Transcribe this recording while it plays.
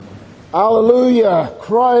Hallelujah!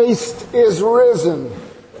 Christ is risen.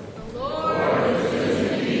 The Lord is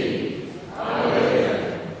risen indeed.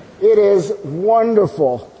 Hallelujah. It is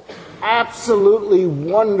wonderful, absolutely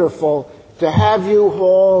wonderful to have you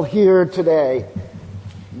all here today.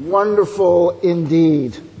 Wonderful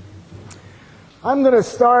indeed. I'm going to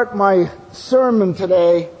start my sermon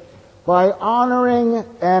today by honoring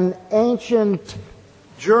an ancient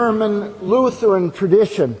German Lutheran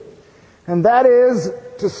tradition, and that is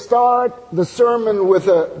to start the sermon with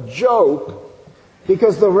a joke,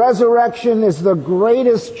 because the resurrection is the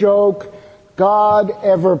greatest joke God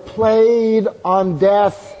ever played on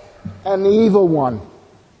death and the evil one.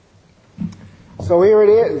 So here it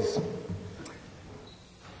is.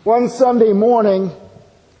 One Sunday morning,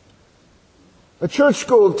 a church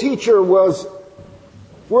school teacher was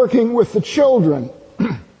working with the children,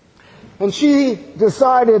 and she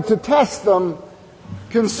decided to test them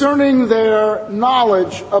concerning their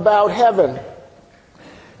knowledge about heaven.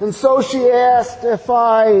 And so she asked, if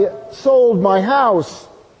I sold my house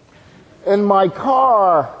and my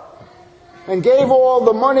car and gave all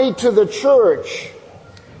the money to the church,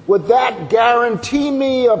 would that guarantee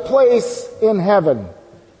me a place in heaven?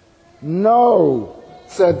 No,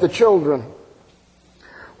 said the children.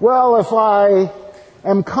 Well, if I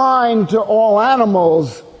am kind to all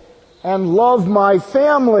animals and love my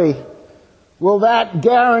family, will that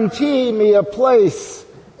guarantee me a place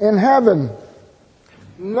in heaven?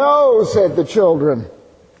 No, said the children.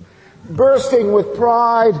 Bursting with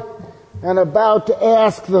pride and about to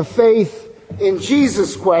ask the faith in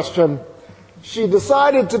Jesus question, she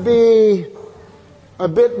decided to be a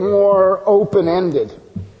bit more open-ended.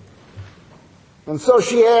 And so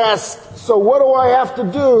she asked, so what do I have to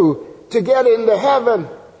do to get into heaven?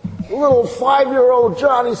 Little 5-year-old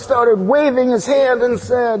Johnny started waving his hand and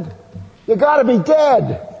said, you gotta be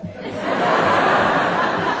dead.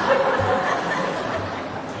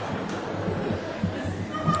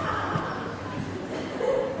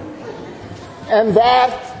 And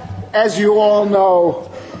that, as you all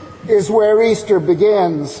know, is where Easter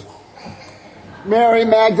begins. Mary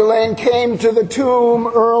Magdalene came to the tomb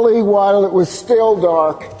early while it was still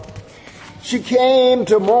dark. She came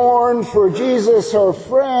to mourn for Jesus, her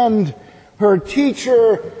friend, her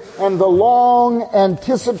teacher, and the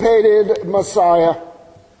long-anticipated Messiah,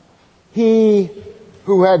 he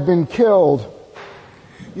who had been killed.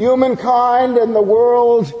 Humankind and the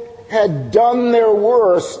world had done their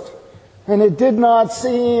worst, and it did not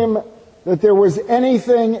seem that there was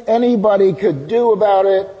anything anybody could do about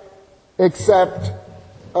it except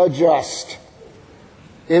adjust.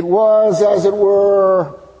 It was, as it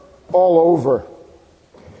were, all over.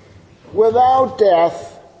 Without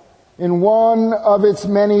death, in one of its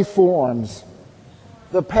many forms,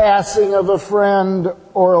 the passing of a friend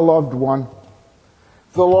or a loved one,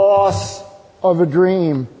 the loss of a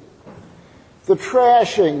dream, the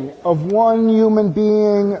trashing of one human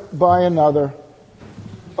being by another,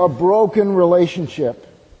 a broken relationship.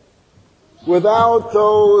 Without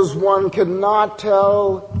those, one cannot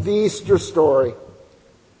tell the Easter story.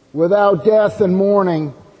 Without death and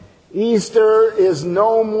mourning, Easter is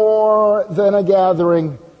no more than a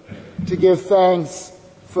gathering to give thanks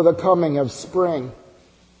for the coming of spring.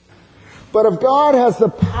 But if God has the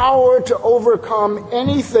power to overcome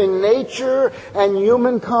anything nature and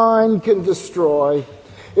humankind can destroy,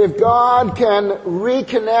 if God can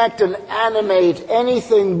reconnect and animate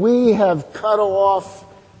anything we have cut off,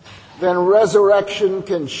 then resurrection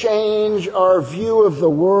can change our view of the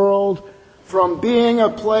world from being a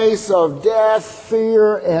place of death,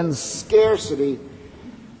 fear, and scarcity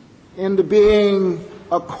into being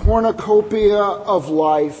a cornucopia of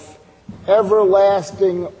life,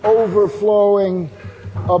 everlasting, overflowing,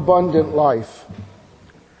 abundant life.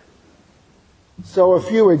 So a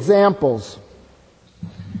few examples.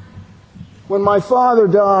 When my father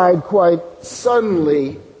died quite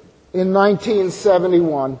suddenly in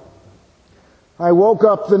 1971, I woke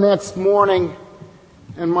up the next morning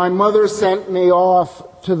and my mother sent me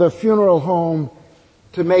off to the funeral home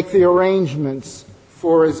to make the arrangements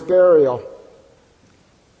for his burial.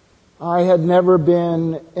 I had never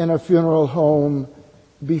been in a funeral home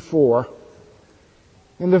before.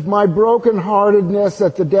 And if my brokenheartedness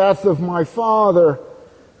at the death of my father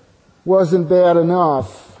wasn't bad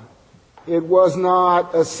enough, it was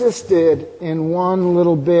not assisted in one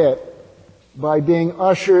little bit by being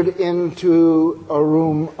ushered into a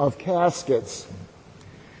room of caskets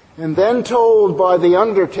and then told by the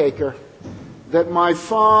undertaker that my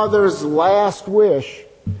father's last wish,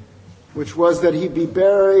 which was that he be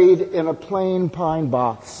buried in a plain pine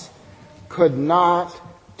box, could not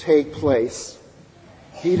take place.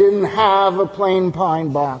 He didn't have a plain pine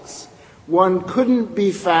box. one couldn't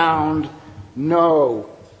be found, no,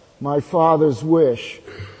 my father's wish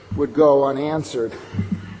would go unanswered.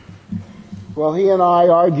 Well, he and I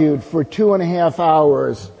argued for 2.5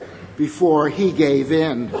 hours before he gave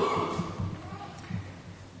in.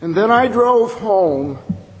 And then I drove home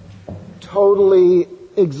totally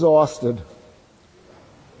exhausted.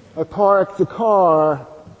 I parked the car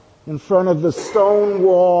in front of the stone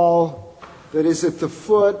wall that is at the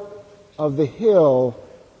foot of the hill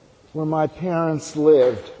where my parents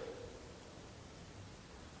lived.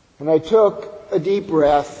 And I took a deep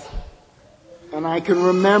breath, and I can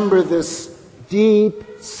remember this deep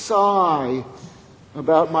sigh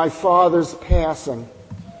about my father's passing.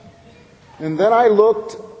 And then I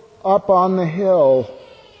looked up on the hill,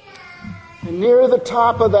 and near the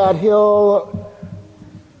top of that hill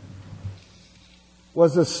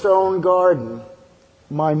was a stone garden.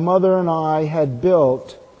 My mother and I had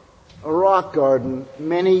built a rock garden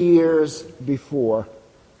many years before.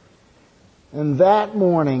 And that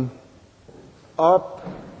morning, up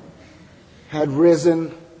had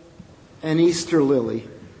risen an Easter lily,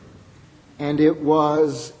 and it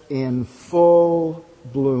was in full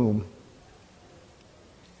bloom.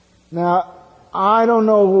 Now, I don't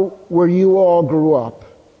know where you all grew up,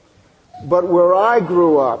 but where I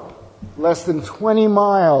grew up, less than 20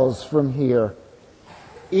 miles from here,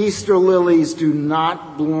 Easter lilies do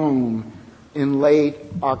not bloom in late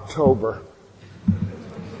October.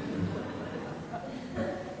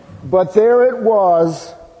 But there it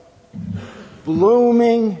was,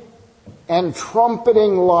 blooming and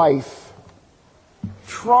trumpeting life,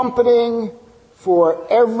 trumpeting for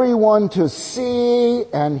everyone to see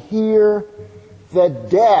and hear that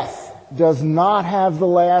death does not have the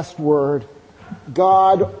last word.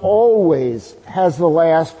 God always has the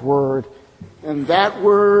last word, and that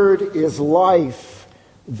word is life.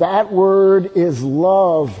 That word is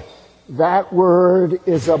love. That word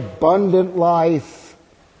is abundant life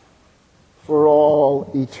for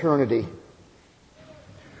all eternity.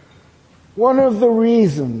 One of the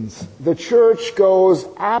reasons the church goes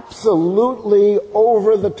absolutely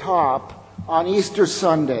over the top on Easter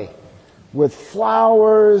Sunday, with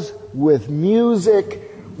flowers, with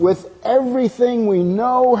music, with everything we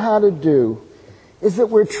know how to do, is that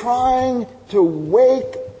we're trying to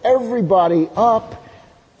wake everybody up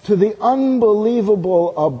to the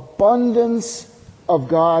unbelievable abundance of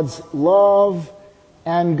God's love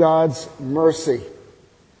and God's mercy.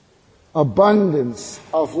 Abundance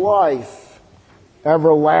of life,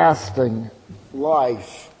 everlasting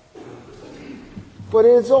life. But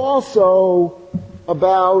it's also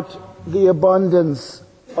about the abundance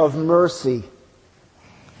of mercy.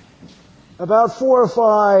 About 4 or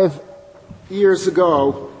 5 years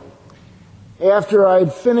ago, after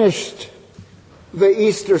I'd finished the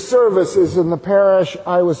Easter services in the parish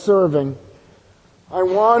I was serving, I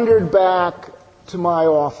wandered back to my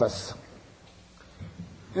office.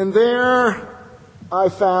 And there I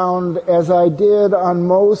found, as I did on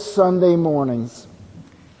most Sunday mornings,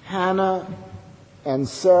 Hannah and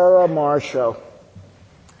Sarah Marshall.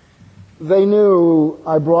 They knew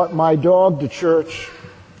I brought my dog to church.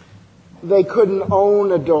 They couldn't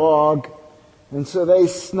own a dog, and so they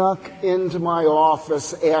snuck into my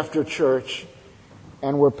office after church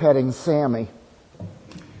and were petting Sammy.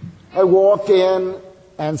 I walked in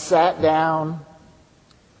and sat down,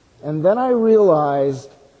 and then I realized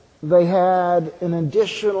they had an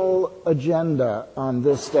additional agenda on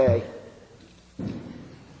this day.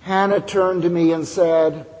 Hannah turned to me and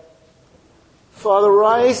said, "Father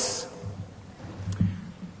Rice,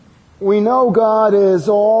 we know God is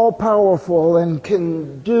all-powerful and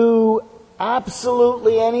can do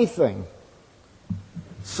absolutely anything.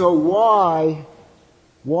 So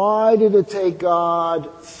why did it take God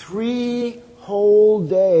 3 whole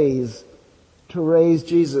days to raise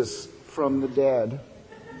Jesus from the dead?"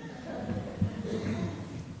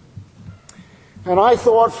 And I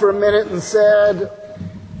thought for a minute and said,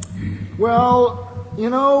 well,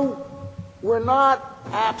 we're not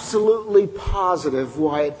absolutely positive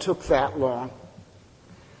why it took that long.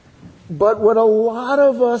 But what a lot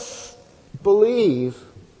of us believe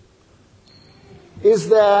is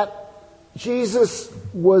that Jesus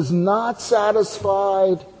was not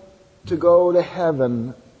satisfied to go to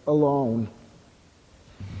heaven alone.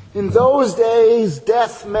 In those days,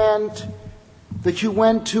 death meant that you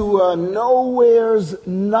went to a nowhere's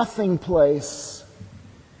nothing place,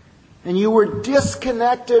 and you were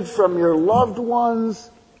disconnected from your loved ones,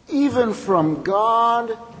 even from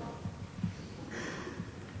God.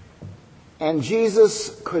 And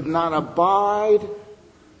Jesus could not abide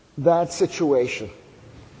that situation.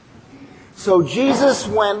 So Jesus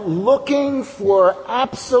went looking for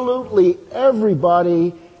absolutely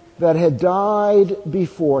everybody that had died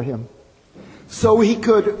before him, so he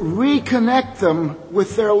could reconnect them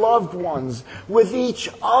with their loved ones, with each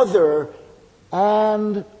other,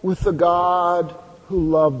 and with the God who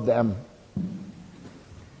loved them.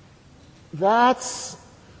 That's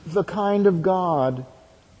the kind of God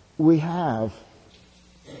we have.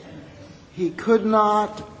 He could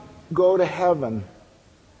not go to heaven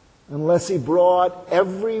unless he brought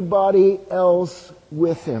everybody else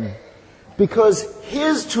with him. Because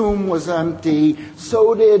his tomb was empty,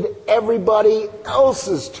 so did everybody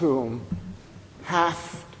else's tomb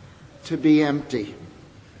have to be empty.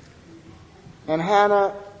 And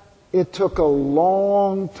Hannah, it took a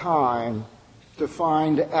long time to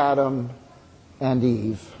find Adam and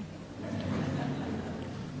Eve.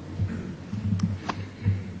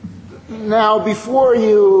 Now, before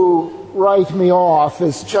you write me off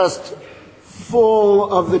as just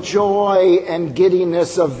full of the joy and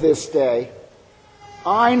giddiness of this day,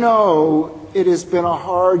 I know it has been a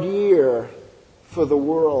hard year for the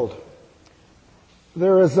world.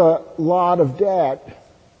 There is a lot of debt,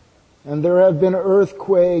 and there have been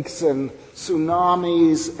earthquakes and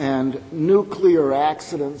tsunamis and nuclear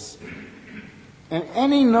accidents, and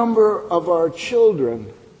any number of our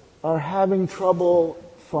children are having trouble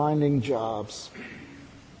finding jobs.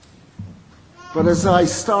 But as I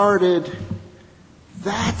started,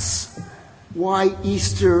 that's why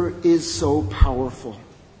Easter is so powerful.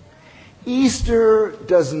 Easter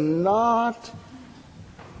does not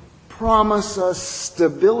promise us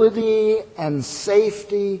stability and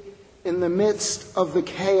safety in the midst of the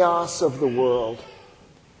chaos of the world,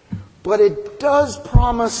 but it does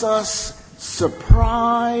promise us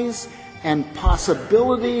surprise and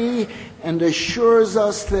possibility, and assures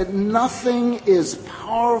us that nothing is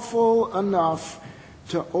powerful enough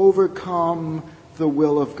to overcome the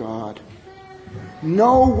will of God.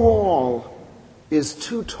 No wall is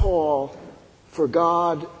too tall for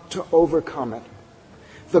God to overcome it.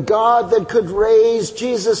 The God that could raise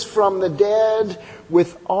Jesus from the dead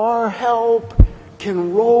with our help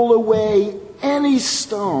can roll away any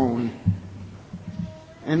stone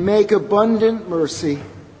and make abundant mercy,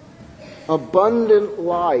 abundant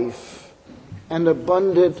life, and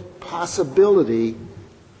abundant possibility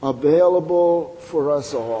available for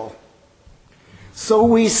us all. So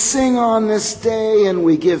we sing on this day and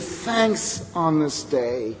we give thanks on this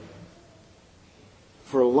day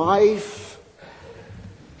for life,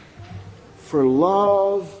 for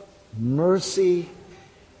love, mercy,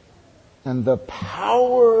 and the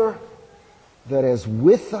power that is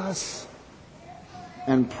with us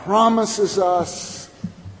and promises us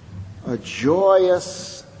a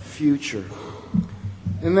joyous future.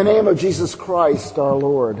 In the name of Jesus Christ, our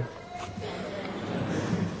Lord.